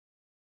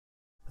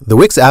The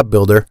Wix App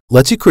Builder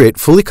lets you create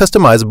fully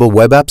customizable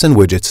web apps and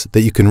widgets that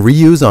you can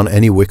reuse on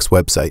any Wix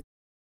website.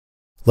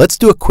 Let's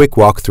do a quick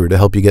walkthrough to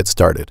help you get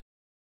started.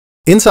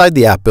 Inside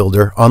the App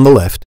Builder, on the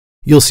left,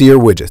 you'll see your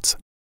widgets.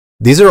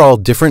 These are all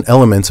different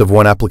elements of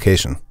one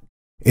application.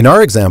 In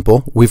our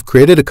example, we've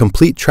created a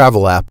complete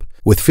travel app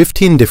with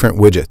 15 different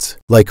widgets,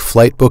 like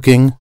flight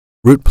booking,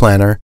 route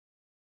planner,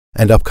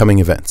 and upcoming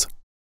events.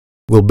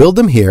 We'll build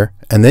them here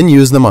and then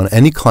use them on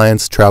any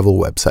client's travel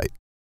website.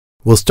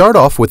 We'll start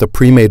off with a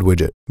pre-made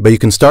widget, but you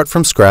can start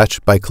from scratch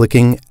by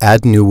clicking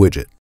Add New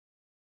Widget.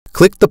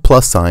 Click the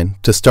plus sign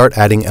to start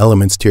adding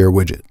elements to your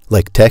widget,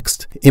 like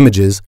text,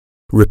 images,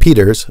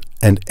 repeaters,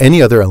 and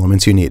any other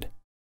elements you need.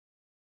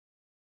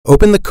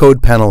 Open the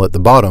code panel at the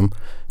bottom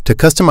to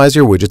customize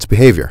your widget's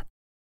behavior.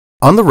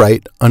 On the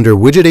right, under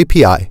Widget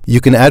API,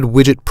 you can add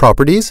widget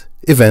properties,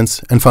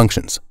 events, and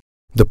functions.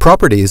 The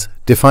properties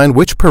define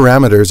which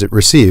parameters it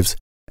receives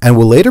and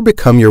will later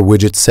become your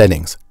widget's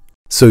settings,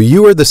 so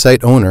you or the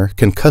site owner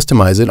can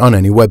customize it on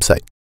any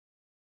website.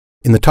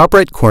 In the top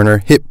right corner,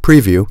 hit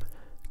Preview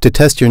to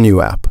test your new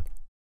app.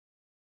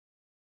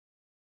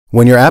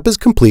 When your app is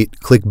complete,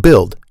 click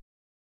Build,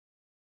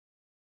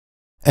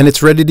 and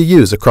it's ready to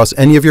use across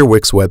any of your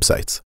Wix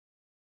websites.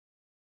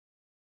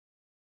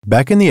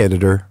 Back in the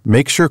editor,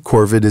 make sure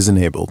Corvid is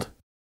enabled.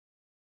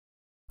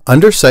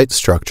 Under Site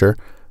Structure,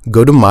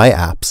 go to My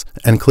Apps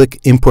and click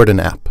Import an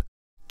App.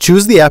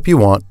 Choose the app you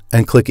want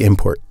and click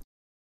Import.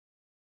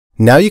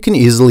 Now you can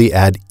easily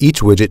add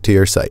each widget to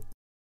your site.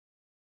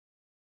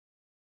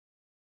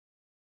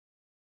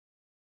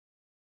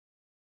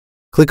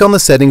 Click on the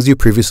settings you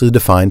previously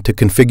defined to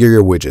configure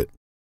your widget,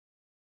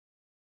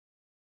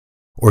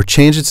 or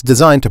change its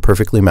design to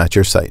perfectly match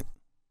your site.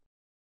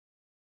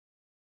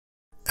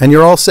 And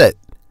you're all set.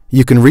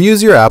 You can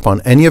reuse your app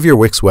on any of your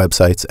Wix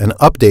websites and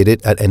update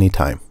it at any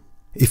time.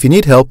 If you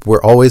need help,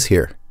 we're always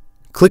here.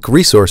 Click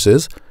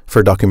Resources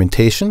for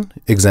documentation,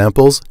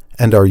 examples,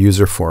 and our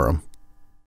user forum.